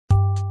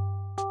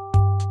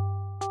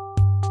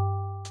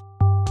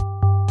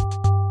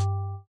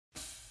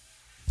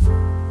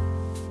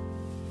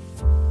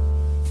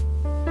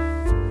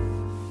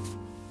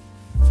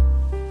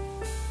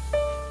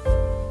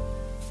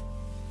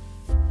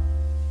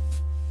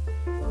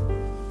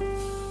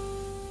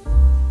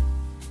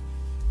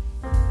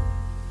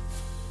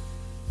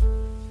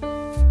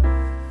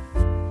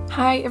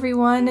Hi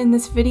everyone, in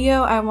this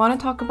video I want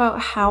to talk about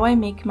how I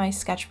make my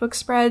sketchbook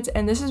spreads,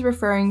 and this is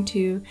referring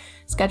to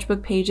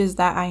sketchbook pages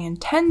that I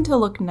intend to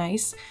look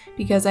nice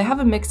because I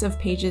have a mix of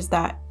pages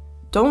that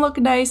don't look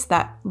nice,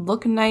 that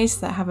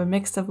have a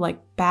mix of like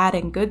bad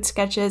and good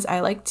sketches.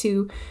 I like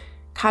to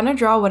kind of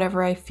draw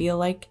whatever I feel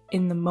like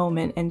in the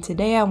moment, and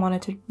today I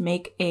wanted to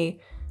make a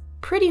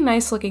pretty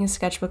nice looking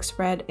sketchbook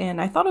spread,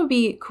 and I thought it would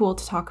be cool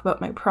to talk about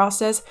my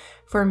process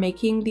for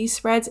making these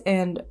spreads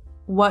and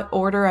what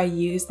order I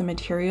use the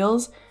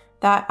materials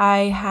that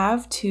I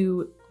have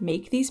to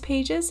make these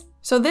pages.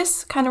 So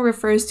this kind of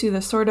refers to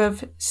the sort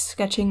of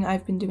sketching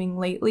I've been doing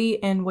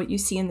lately and what you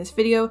see in this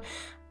video.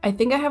 I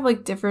think I have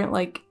like different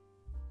like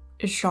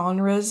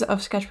genres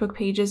of sketchbook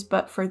pages,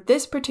 but for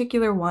this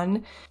particular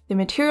one, the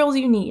materials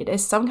you need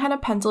is some kind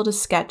of pencil to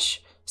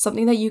sketch,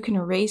 something that you can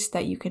erase,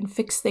 that you can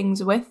fix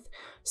things with.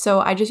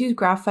 So I just use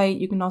graphite.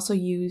 You can also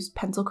use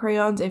pencil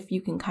crayons if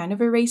you can kind of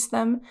erase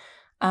them.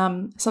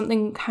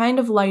 Something kind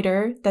of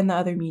lighter than the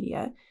other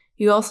media.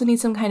 You also need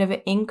some kind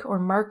of ink or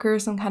marker,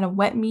 some kind of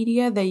wet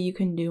media that you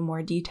can do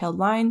more detailed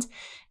lines.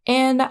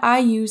 And I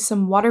use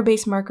some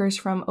water-based markers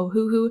from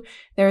Ohuhu.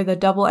 They're the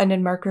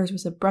double-ended markers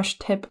with a brush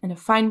tip and a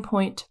fine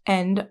point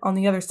end on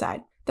the other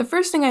side. The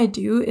first thing I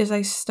do is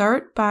I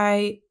start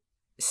by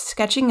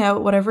sketching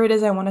out whatever it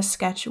is I want to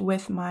sketch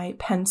with my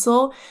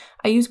pencil.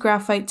 I use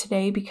graphite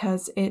today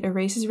because it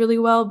erases really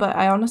well, but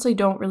I honestly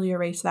don't really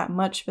erase that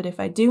much. But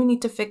if I do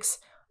need to fix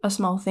a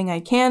small thing,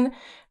 I can,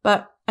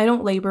 but I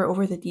don't labor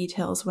over the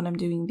details when I'm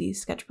doing these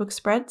sketchbook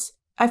spreads.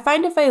 I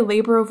find if I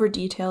labor over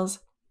details,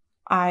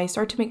 I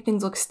start to make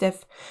things look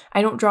stiff.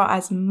 I don't draw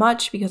as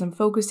much because I'm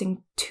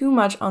focusing too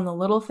much on the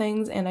little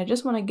things, and I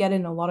just want to get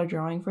in a lot of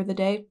drawing for the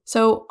day.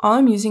 So all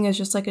I'm using is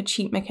just like a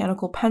cheap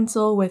mechanical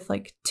pencil with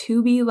like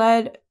 2B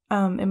lead.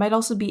 It might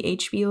also be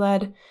HB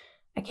lead.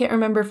 I can't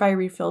remember if I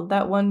refilled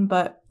that one,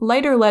 but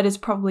lighter lead is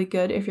probably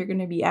good if you're going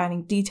to be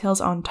adding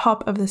details on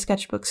top of the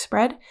sketchbook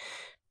spread.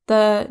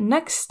 The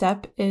next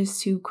step is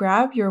to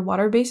grab your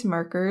water-based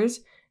markers.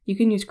 You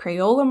can use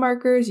Crayola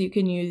markers, you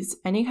can use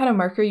any kind of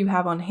marker you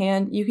have on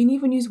hand, you can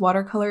even use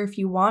watercolor if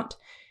you want.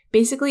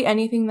 Basically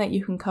anything that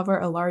you can cover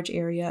a large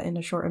area in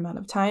a short amount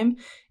of time.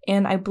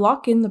 And I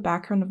block in the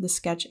background of the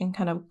sketch and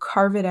kind of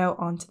carve it out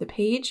onto the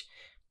page.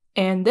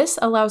 And this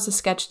allows the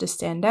sketch to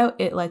stand out.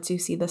 It lets you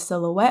see the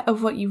silhouette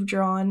of what you've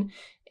drawn,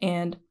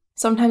 and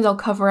sometimes I'll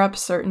cover up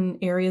certain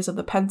areas of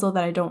the pencil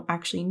that I don't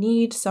actually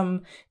need,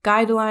 some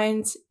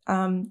guidelines.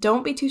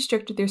 Don't be too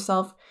strict with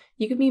yourself.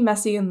 You can be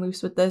messy and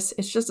loose with this.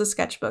 It's just a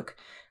sketchbook.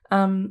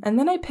 And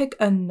then I pick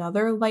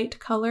another light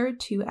color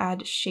to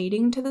add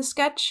shading to the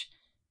sketch.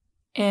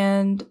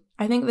 And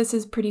I think this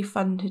is pretty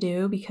fun to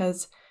do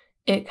because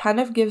it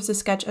kind of gives the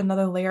sketch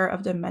another layer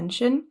of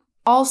dimension.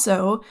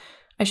 Also,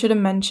 I should have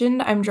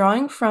mentioned I'm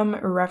drawing from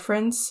a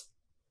reference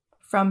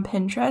from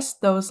Pinterest,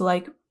 those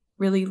like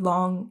really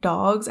long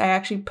dogs. I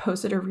actually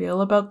posted a reel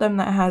about them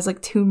that has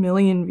like 2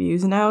 million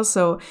views now,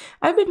 so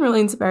I've been really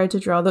inspired to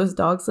draw those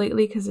dogs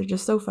lately because they're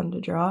just so fun to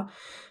draw.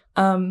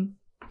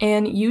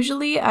 And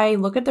usually I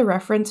look at the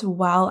reference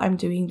while I'm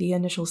doing the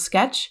initial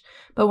sketch,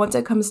 but once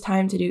it comes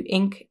time to do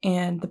ink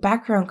and the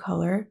background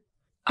color,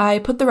 I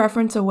put the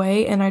reference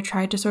away and I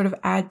try to sort of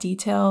add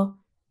detail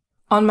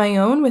on my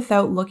own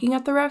without looking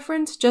at the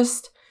reference.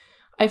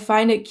 I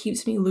find it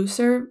keeps me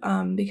looser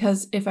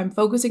because if I'm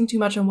focusing too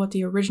much on what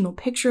the original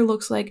picture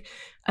looks like,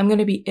 I'm going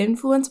to be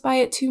influenced by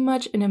it too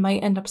much and it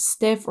might end up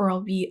stiff, or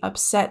I'll be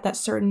upset that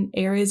certain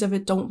areas of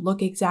it don't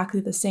look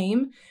exactly the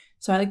same.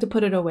 So I like to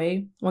put it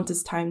away once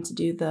it's time to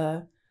do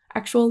the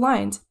actual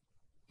lines.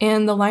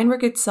 And the line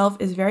work itself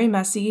is very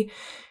messy,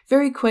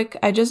 very quick.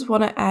 I just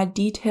want to add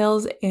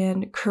details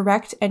and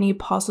correct any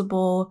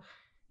possible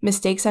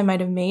mistakes I might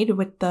have made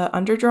with the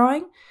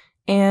underdrawing,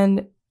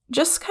 and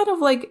just kind of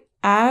like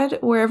add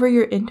wherever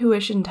your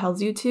intuition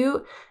tells you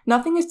to.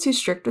 Nothing is too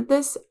strict with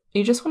this.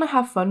 You just want to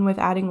have fun with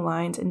adding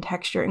lines and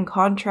texture and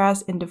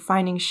contrast and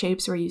defining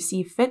shapes where you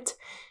see fit.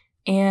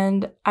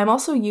 And I'm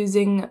also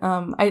using,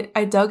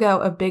 I dug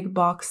out a big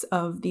box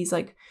of these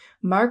like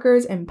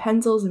markers and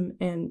pencils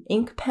and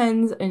ink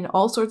pens and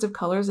all sorts of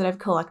colors that I've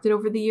collected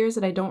over the years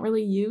that I don't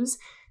really use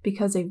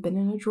because they've been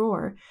in a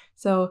drawer.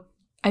 So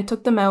I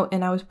took them out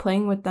and I was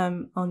playing with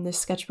them on this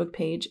sketchbook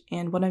page,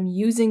 and what I'm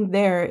using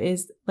there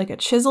is like a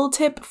chisel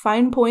tip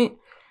fine point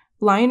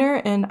liner,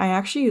 and I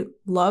actually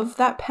love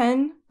that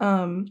pen.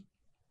 I'll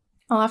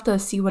have to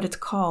see what it's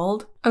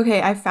called.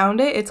 Okay, I found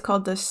it. It's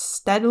called the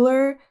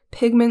Staedtler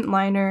Pigment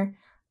Liner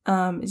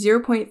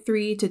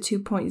 0.3 to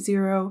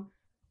 2.0.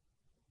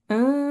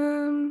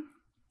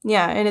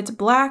 Yeah, and it's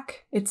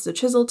black. It's the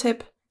chisel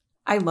tip.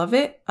 I love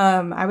it.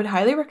 I would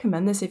highly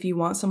recommend this if you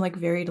want some like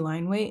varied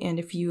line weight and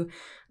if you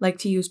like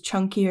to use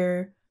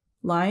chunkier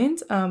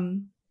lines.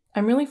 I'm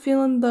really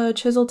feeling the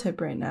chisel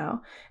tip right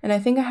now, and I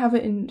think I have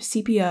it in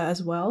sepia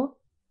as well.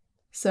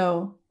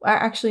 So I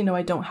actually no,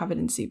 I don't have it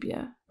in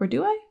sepia, or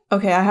do I?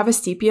 Okay, I have a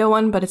sepia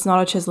one, but it's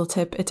not a chisel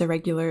tip. It's a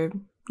regular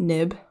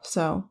nib.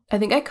 So I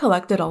think I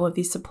collected all of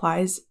these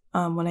supplies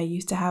when I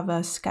used to have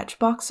a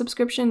Sketchbox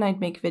subscription.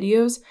 I'd make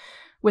videos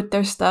with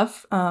their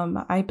stuff,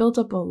 I built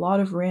up a lot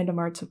of random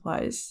art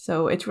supplies,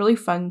 so it's really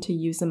fun to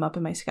use them up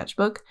in my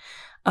sketchbook.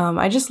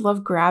 I just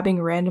love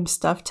grabbing random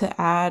stuff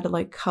to add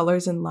like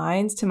colors and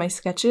lines to my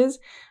sketches.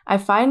 I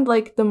find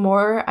like the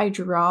more I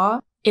draw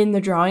in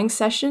the drawing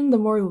session, the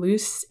more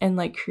loose and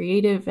like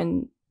creative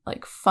and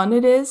like fun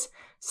it is.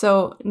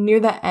 So near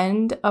the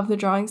end of the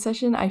drawing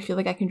session, I feel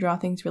like I can draw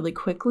things really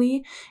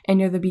quickly. And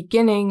near the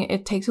beginning,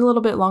 it takes a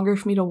little bit longer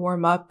for me to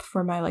warm up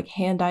for my like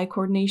hand-eye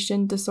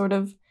coordination to sort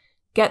of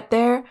get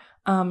there.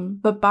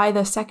 But by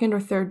the second or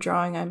third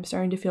drawing, I'm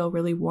starting to feel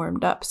really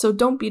warmed up. So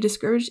don't be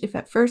discouraged if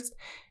at first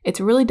it's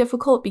really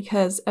difficult,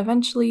 because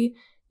eventually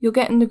you'll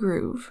get in the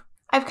groove.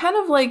 I've kind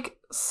of like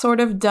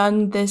sort of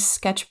done this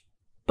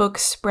sketchbook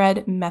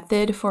spread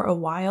method for a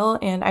while,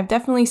 and I've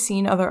definitely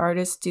seen other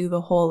artists do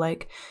the whole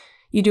like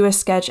you do a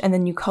sketch and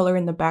then you color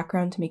in the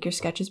background to make your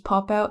sketches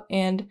pop out.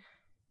 And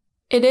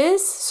it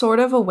is sort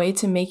of a way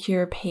to make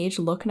your page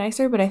look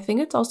nicer, but I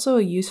think it's also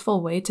a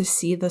useful way to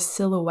see the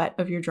silhouette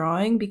of your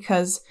drawing,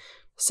 because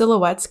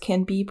silhouettes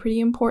can be pretty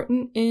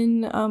important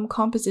in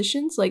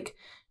compositions. Like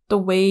the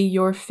way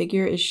your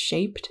figure is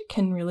shaped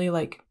can really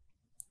like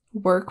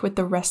work with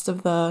the rest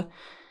of the,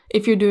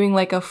 if you're doing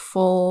like a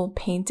full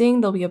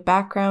painting, there'll be a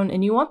background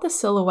and you want the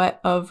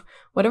silhouette of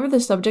whatever the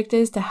subject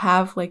is to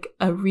have like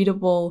a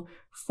readable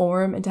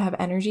form and to have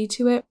energy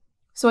to it.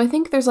 So I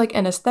think there's like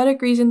an aesthetic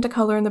reason to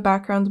color in the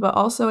backgrounds, but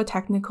also a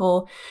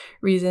technical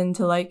reason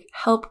to like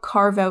help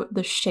carve out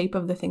the shape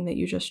of the thing that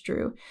you just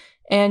drew.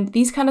 And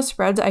these kind of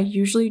spreads, I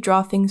usually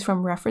draw things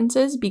from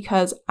references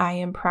because I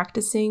am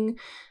practicing.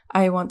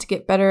 I want to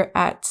get better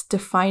at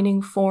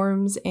defining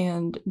forms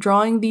and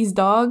drawing these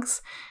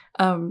dogs.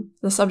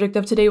 The subject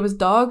of today was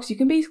dogs. You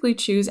can basically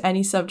choose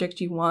any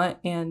subject you want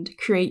and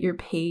create your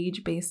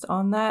page based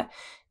on that.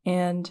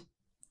 And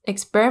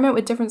experiment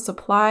with different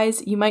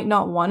supplies. You might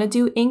not want to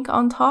do ink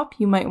on top.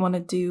 You might want to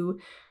do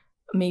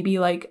maybe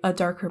like a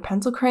darker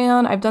pencil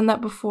crayon. I've done that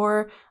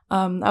before.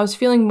 I was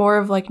feeling more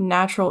of like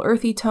natural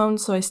earthy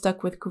tones, so I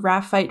stuck with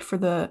graphite for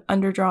the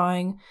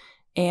underdrawing.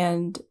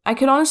 And I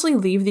could honestly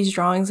leave these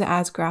drawings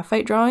as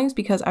graphite drawings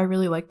because I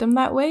really like them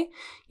that way.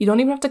 You don't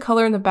even have to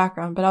color in the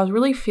background, but I was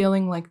really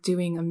feeling like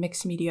doing a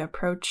mixed media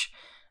approach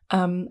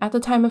at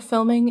the time of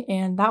filming,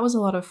 and that was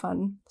a lot of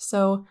fun.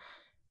 So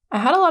I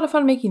had a lot of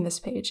fun making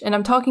this page, and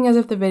I'm talking as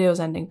if the video is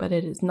ending, but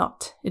it is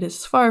not. It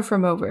is far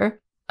from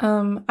over.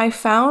 I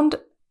found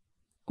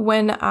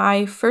when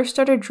I first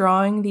started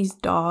drawing these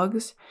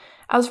dogs,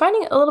 I was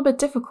finding it a little bit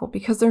difficult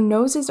because their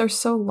noses are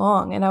so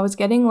long, and I was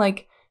getting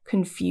like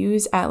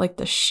confused at like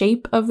the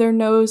shape of their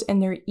nose,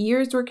 and their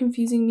ears were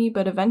confusing me.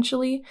 But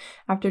eventually,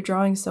 after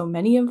drawing so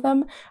many of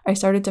them, I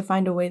started to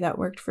find a way that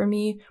worked for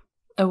me,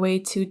 a way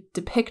to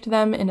depict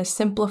them in a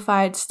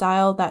simplified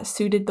style that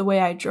suited the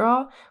way I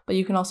draw, but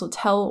you can also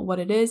tell what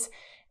it is.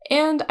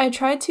 And I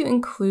tried to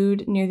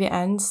include near the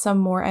end some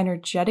more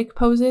energetic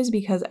poses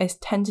because I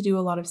tend to do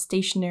a lot of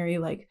stationary,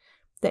 like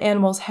the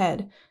animal's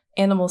head,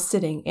 animals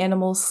sitting,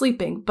 animals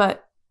sleeping,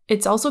 but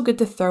it's also good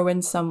to throw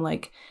in some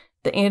like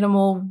the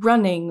animal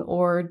running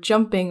or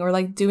jumping or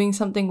like doing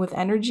something with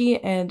energy.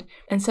 And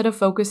instead of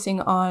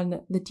focusing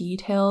on the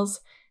details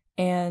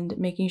and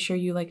making sure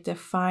you like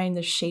define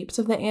the shapes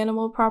of the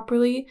animal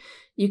properly,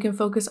 you can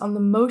focus on the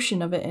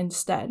motion of it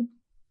instead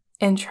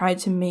and try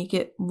to make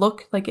it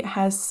look like it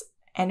has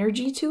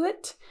energy to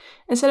it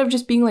instead of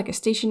just being like a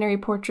stationary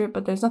portrait.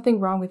 But there's nothing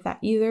wrong with that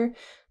either.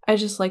 I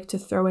just like to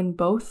throw in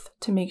both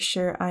to make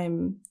sure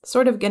I'm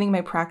sort of getting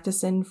my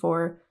practice in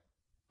for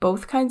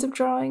both kinds of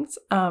drawings.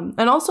 And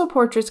also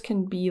portraits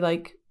can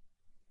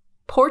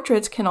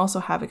also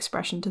have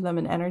expression to them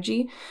and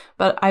energy,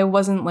 but I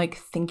wasn't like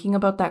thinking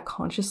about that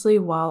consciously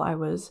while I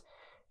was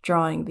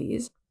drawing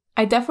these.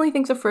 I definitely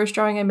think the first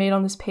drawing I made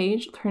on this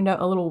page turned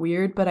out a little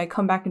weird, but I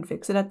come back and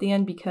fix it at the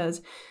end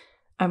because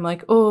I'm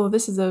like, oh,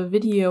 this is a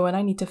video and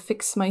I need to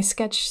fix my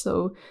sketch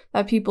so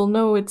that people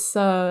know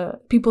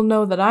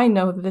that I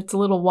know that it's a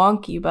little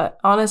wonky. But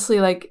honestly,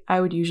 like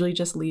I would usually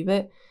just leave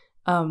it.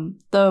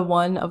 The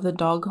one of the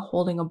dog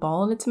holding a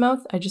ball in its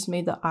mouth, I just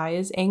made the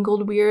eyes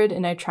angled weird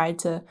and I tried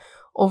to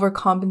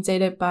overcompensate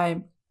it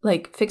by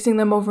like fixing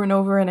them over and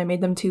over, and I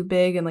made them too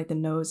big and like the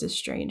nose is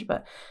strange.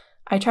 But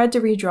I tried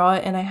to redraw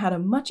it and I had a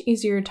much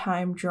easier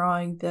time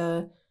drawing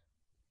the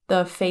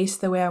face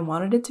the way I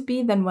wanted it to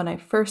be than when I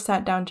first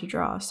sat down to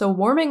draw. So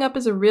warming up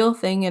is a real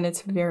thing and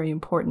it's very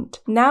important.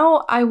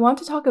 Now I want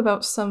to talk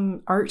about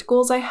some art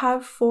goals I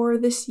have for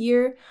this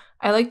year.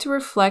 I like to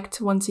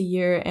reflect once a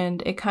year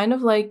and it kind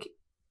of like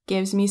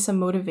gives me some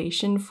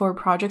motivation for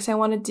projects I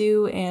want to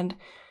do. And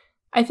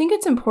I think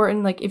it's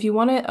important, like if you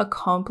want to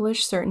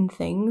accomplish certain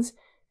things,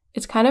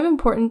 it's kind of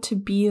important to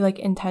be like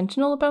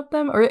intentional about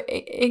them, or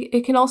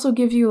it can also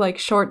give you like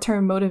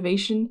short-term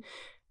motivation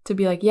to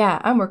be like,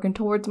 yeah, I'm working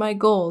towards my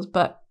goals,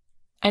 but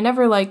I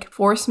never like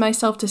force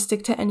myself to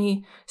stick to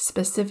any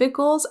specific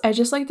goals. I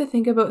just like to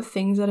think about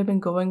things that have been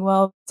going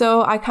well.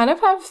 So I kind of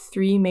have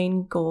 3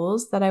 main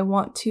goals that I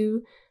want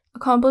to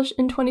accomplish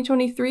in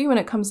 2023 when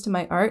it comes to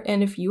my art.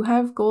 And if you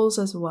have goals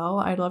as well,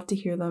 I'd love to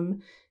hear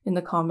them in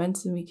the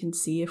comments and we can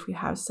see if we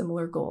have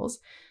similar goals.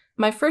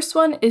 My first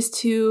one is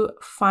to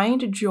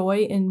find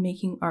joy in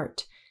making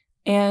art.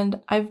 And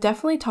I've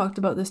definitely talked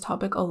about this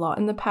topic a lot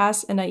in the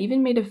past, and I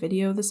even made a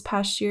video this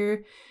past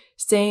year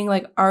saying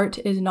like art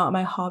is not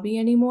my hobby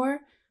anymore,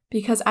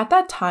 because at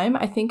that time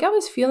I think I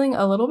was feeling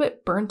a little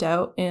bit burnt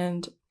out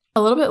and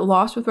a little bit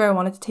lost with where I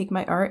wanted to take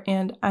my art,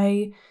 and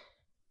I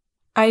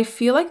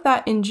feel like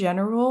that in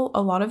general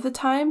a lot of the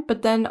time,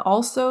 but then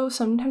also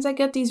sometimes I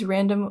get these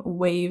random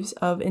waves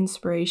of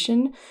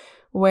inspiration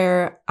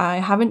where I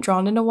haven't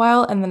drawn in a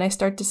while and then I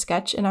start to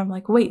sketch and I'm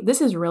like, wait,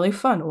 this is really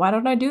fun. Why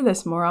don't I do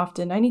this more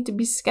often? I need to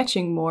be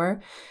sketching more.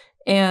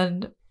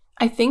 And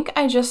I think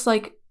I just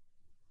like,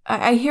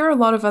 I hear a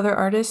lot of other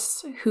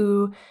artists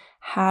who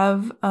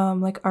have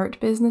like art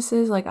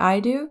businesses like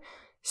I do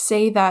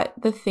say that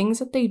the things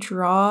that they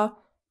draw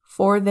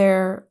for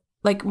their,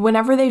 like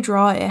whenever they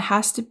draw, it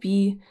has to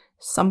be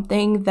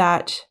something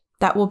that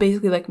will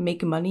basically like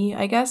make money,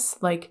 I guess.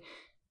 Like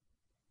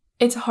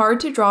it's hard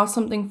to draw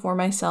something for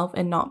myself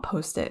and not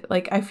post it.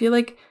 Like I feel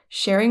like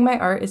sharing my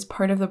art is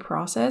part of the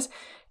process.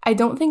 I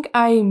don't think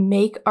I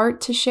make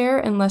art to share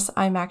unless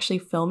I'm actually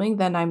filming.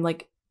 Then I'm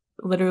like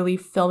literally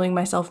filming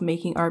myself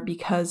making art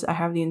because I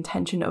have the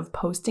intention of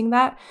posting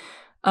that.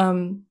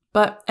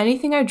 But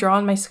anything I draw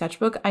in my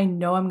sketchbook, I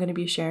know I'm going to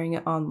be sharing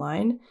it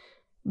online.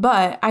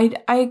 But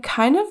I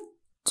kind of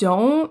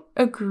don't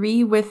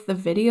agree with the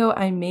video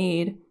I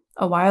made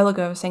a while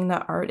ago saying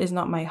that art is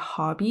not my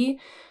hobby.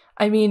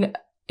 I mean,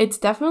 it's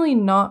definitely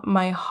not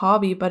my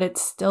hobby, but it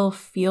still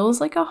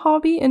feels like a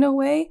hobby in a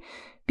way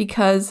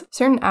because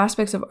certain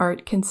aspects of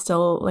art can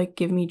still like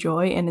give me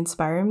joy and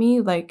inspire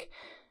me. Like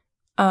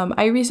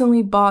I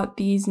recently bought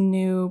these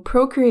new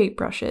Procreate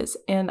brushes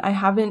and I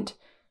haven't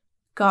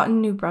gotten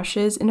new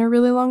brushes in a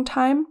really long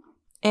time.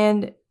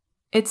 And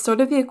it's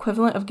sort of the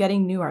equivalent of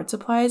getting new art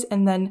supplies.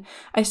 And then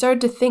I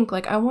started to think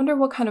like, I wonder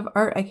what kind of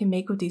art I can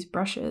make with these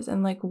brushes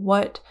and like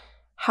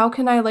how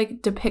can I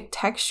like depict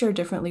texture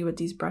differently with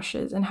these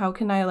brushes? And how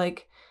can I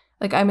like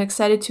I'm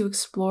excited to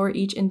explore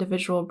each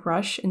individual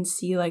brush and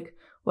see like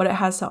what it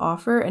has to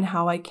offer and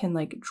how I can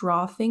like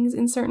draw things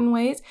in certain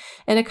ways.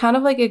 And it kind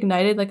of like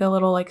ignited like a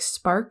little like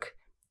spark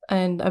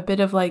and a bit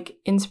of like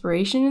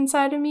inspiration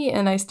inside of me.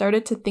 And I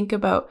started to think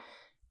about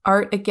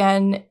art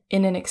again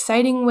in an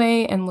exciting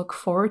way and look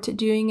forward to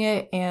doing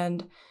it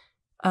and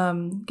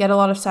get a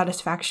lot of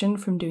satisfaction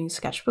from doing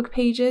sketchbook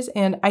pages.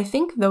 And I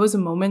think those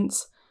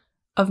moments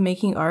of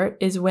making art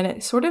is when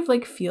it sort of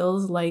like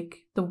feels like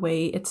the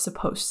way it's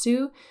supposed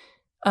to.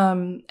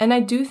 And I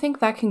do think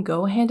that can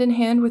go hand in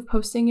hand with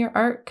posting your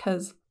art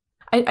because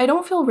I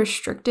don't feel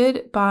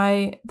restricted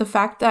by the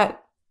fact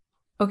that,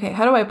 okay,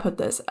 how do I put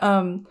this?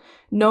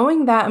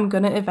 Knowing that I'm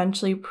gonna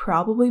eventually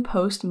probably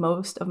post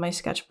most of my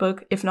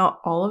sketchbook, if not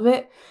all of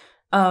it,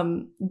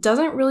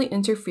 doesn't really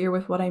interfere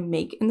with what I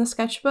make in the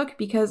sketchbook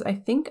because I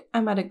think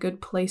I'm at a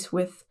good place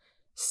with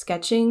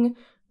sketching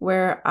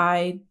where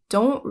I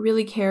don't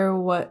really care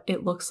what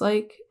it looks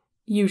like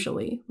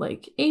usually.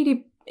 Like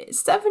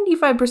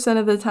 75%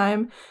 of the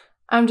time,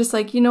 I'm just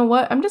like, you know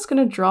what? I'm just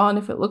gonna draw and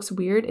if it looks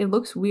weird, it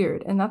looks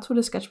weird. And that's what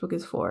a sketchbook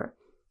is for.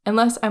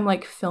 Unless I'm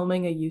like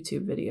filming a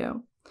YouTube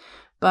video.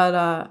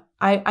 But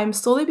I'm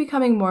slowly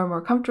becoming more and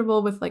more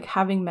comfortable with like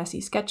having messy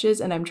sketches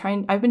and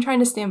I've been trying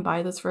to stand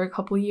by this for a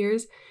couple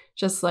years.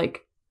 Just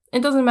like,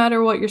 it doesn't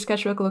matter what your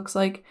sketchbook looks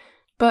like.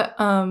 But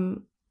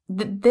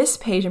this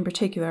page in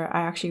particular,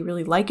 I actually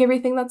really like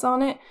everything that's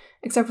on it,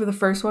 except for the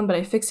first one, but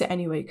I fixed it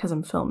anyway because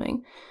I'm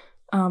filming.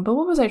 But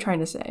what was I trying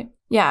to say?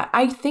 Yeah,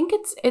 I think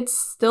it's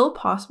still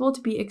possible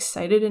to be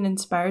excited and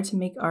inspired to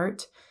make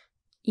art,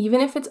 even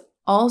if it's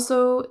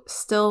also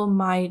still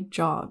my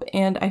job.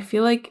 And I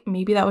feel like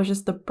maybe that was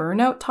just the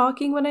burnout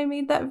talking when I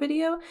made that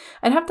video.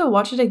 I'd have to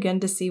watch it again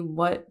to see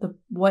what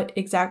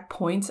exact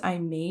points I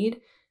made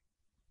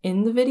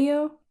in the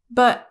video.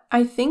 But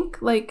I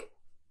think like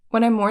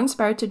when I'm more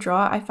inspired to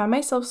draw, I find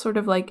myself sort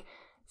of like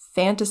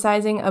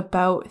fantasizing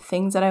about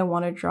things that I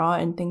want to draw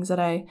and things that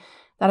I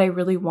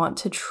really want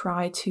to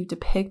try to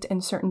depict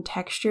and certain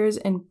textures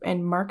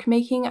and mark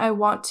making I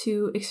want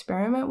to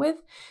experiment with.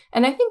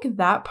 And I think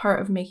that part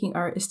of making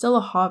art is still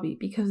a hobby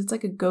because it's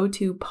like a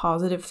go-to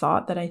positive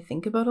thought that I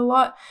think about a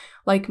lot,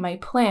 like my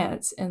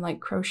plants and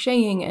like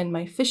crocheting and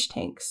my fish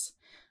tanks.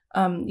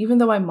 Even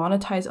though I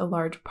monetize a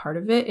large part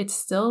of it, it's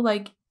still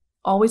like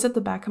always at the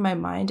back of my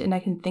mind and I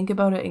can think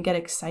about it and get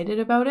excited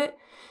about it.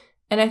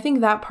 And I think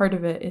that part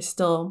of it is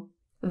still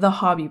the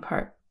hobby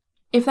part.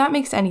 If that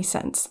makes any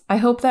sense. I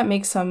hope that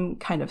makes some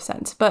kind of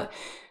sense. But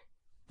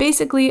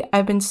basically,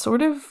 I've been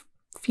sort of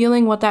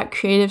feeling what that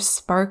creative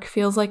spark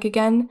feels like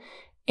again,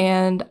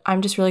 and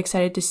I'm just really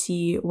excited to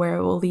see where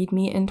it will lead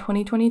me in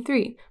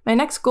 2023. My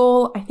next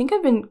goal, I think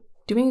I've been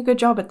doing a good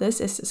job at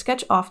this, is to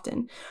sketch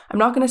often. I'm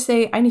not going to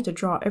say I need to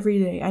draw every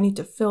day, I need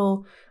to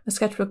fill a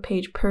sketchbook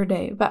page per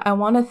day, but I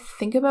want to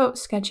think about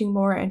sketching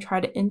more and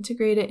try to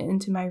integrate it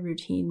into my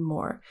routine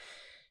more.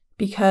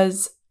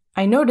 Because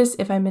I notice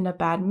if I'm in a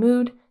bad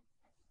mood,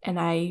 and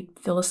I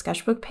fill a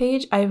sketchbook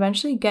page, I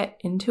eventually get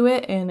into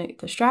it and it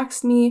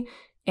distracts me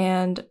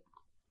and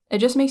It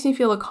just makes me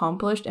feel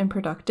accomplished and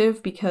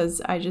productive because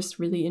I just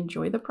really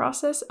enjoy the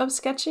process of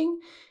sketching.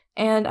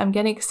 And I'm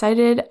getting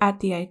excited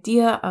at the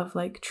idea of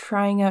like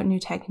trying out new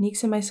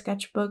techniques in my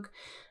sketchbook.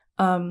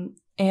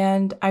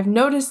 And I've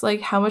noticed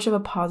like how much of a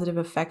positive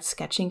effect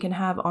sketching can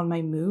have on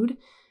my mood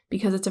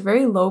because it's a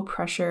very low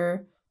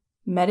pressure,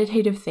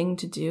 meditative thing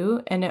to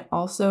do. And it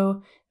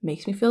also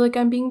makes me feel like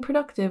I'm being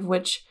productive,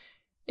 which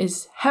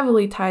is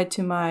heavily tied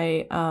to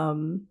my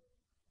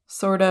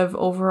sort of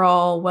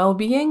overall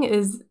well-being,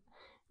 is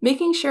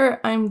making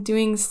sure I'm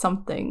doing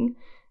something.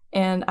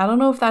 And I don't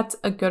know if that's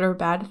a good or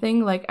bad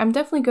thing. Like, I'm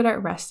definitely good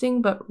at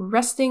resting, but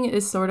resting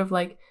is sort of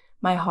like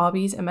my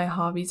hobbies, and my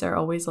hobbies are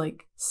always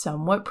like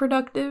somewhat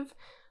productive.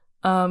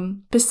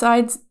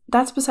 Besides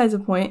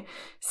the point.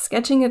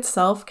 Sketching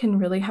itself can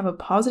really have a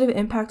positive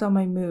impact on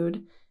my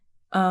mood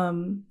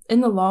in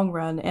the long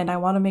run, and I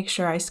want to make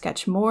sure I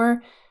sketch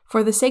more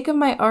for the sake of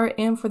my art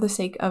and for the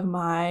sake of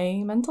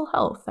my mental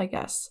health, I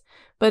guess.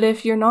 But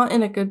if you're not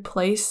in a good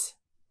place,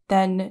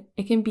 then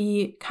it can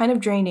be kind of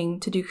draining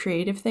to do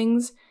creative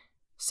things.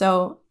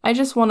 So I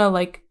just want to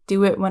like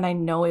do it when I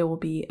know it will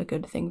be a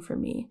good thing for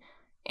me,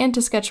 and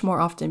to sketch more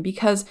often,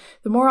 because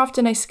the more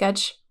often I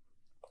sketch,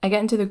 I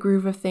get into the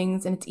groove of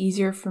things and it's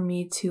easier for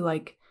me to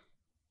like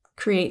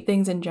create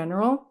things in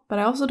general, but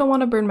I also don't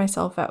want to burn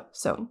myself out.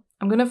 So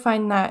I'm going to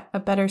find that a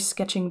better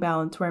sketching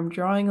balance where I'm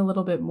drawing a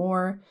little bit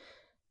more,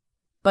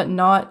 but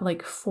not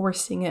like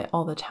forcing it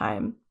all the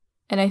time.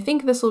 And I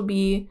think this will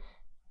be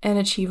an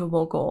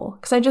achievable goal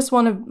because I just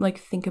want to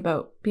like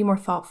be more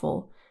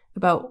thoughtful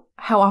about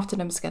how often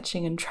I'm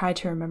sketching and try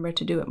to remember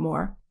to do it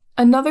more.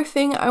 Another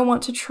thing I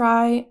want to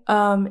try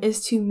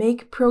is to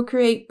make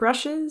Procreate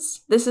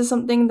brushes. This is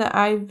something that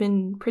I've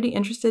been pretty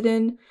interested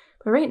in,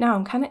 but right now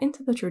I'm kind of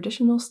into the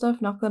traditional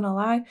stuff, not gonna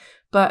lie.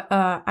 But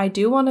I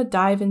do want to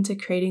dive into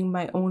creating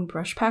my own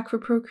brush pack for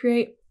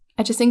Procreate.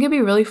 I just think it'd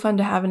be really fun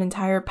to have an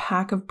entire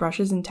pack of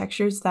brushes and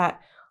textures that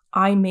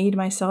I made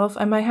myself.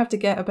 I might have to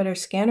get a better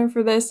scanner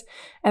for this.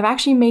 I've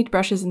actually made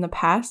brushes in the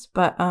past,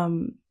 but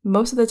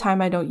most of the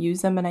time I don't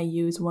use them and I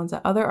use ones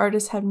that other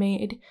artists had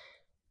made.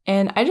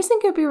 And I just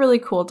think it'd be really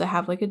cool to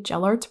have like a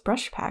JelArts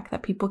brush pack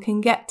that people can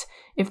get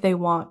if they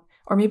want.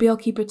 Or maybe I'll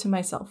keep it to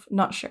myself,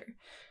 not sure.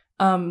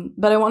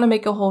 But I want to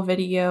make a whole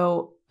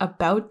video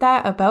about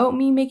that, about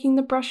me making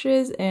the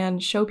brushes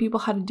and show people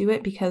how to do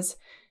it, because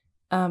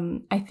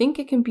I think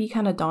it can be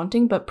kind of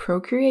daunting, but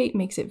Procreate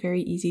makes it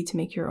very easy to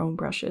make your own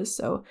brushes.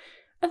 So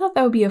I thought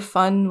that would be a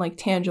fun, like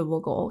tangible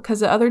goal,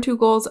 because the other two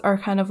goals are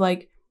kind of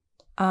like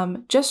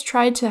just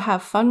try to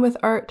have fun with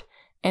art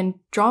and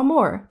draw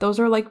more. Those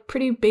are like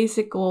pretty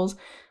basic goals.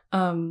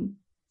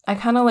 I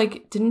kind of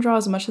like didn't draw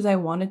as much as I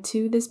wanted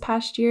to this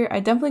past year. I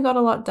definitely got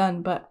a lot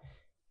done, but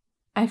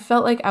I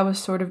felt like I was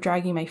sort of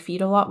dragging my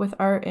feet a lot with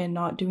art and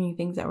not doing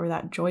things that were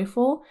that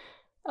joyful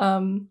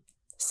some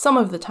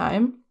of the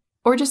time,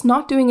 or just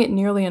not doing it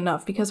nearly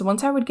enough, because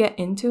once I would get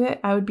into it,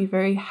 I would be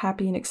very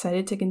happy and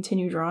excited to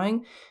continue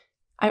drawing.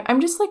 I'm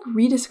just like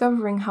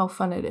rediscovering how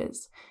fun it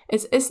is.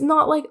 It's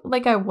not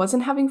like I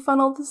wasn't having fun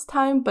all this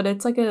time, but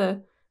it's like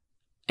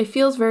it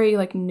feels very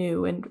like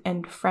new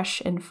and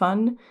fresh and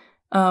fun.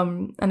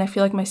 And I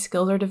feel like my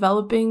skills are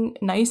developing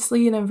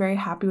nicely and I'm very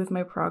happy with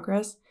my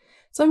progress.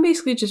 So I'm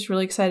basically just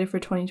really excited for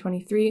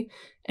 2023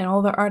 and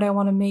all the art I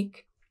want to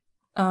make.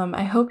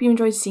 I hope you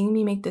enjoyed seeing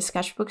me make the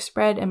sketchbook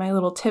spread and my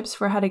little tips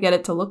for how to get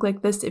it to look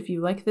like this if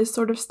you like this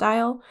sort of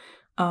style.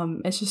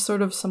 It's just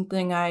sort of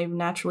something I've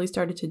naturally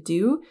started to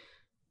do.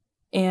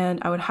 And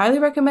I would highly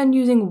recommend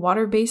using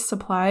water-based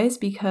supplies,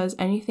 because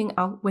anything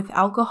with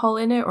alcohol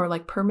in it or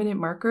like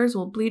permanent markers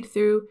will bleed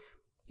through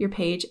your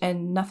page,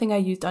 and nothing I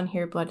used on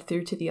here bled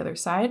through to the other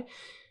side,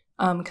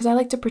 because I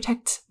like to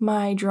protect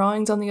my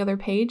drawings on the other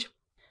page.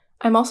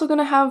 I'm also going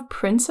to have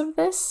prints of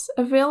this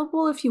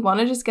available if you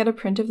want to just get a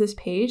print of this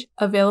page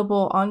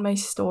available on my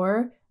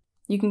store.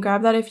 You can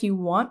grab that if you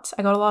want.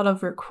 I got a lot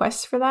of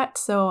requests for that,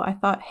 so I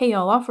thought, hey,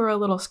 I'll offer a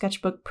little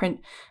sketchbook print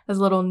as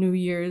a little New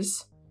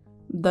Year's.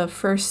 The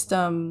first,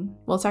 well,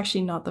 it's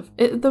actually not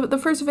the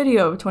first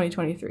video of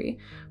 2023.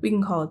 We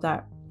can call it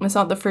that. It's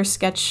not the first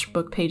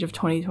sketchbook page of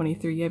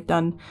 2023. I've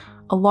done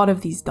a lot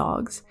of these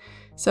dogs.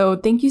 So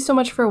thank you so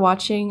much for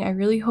watching. I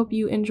really hope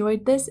you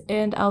enjoyed this,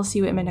 and I'll see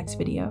you in my next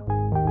video.